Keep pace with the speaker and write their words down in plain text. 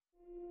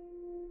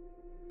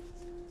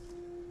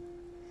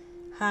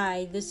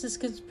Hi, this is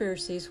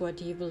Conspiracies. What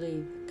do you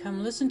believe?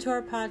 Come listen to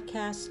our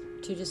podcast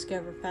to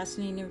discover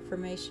fascinating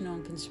information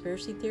on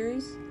conspiracy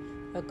theories,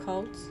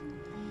 occults,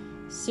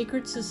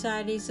 secret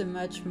societies, and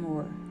much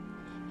more.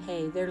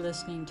 Hey, they're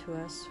listening to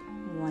us.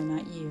 Why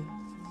not you?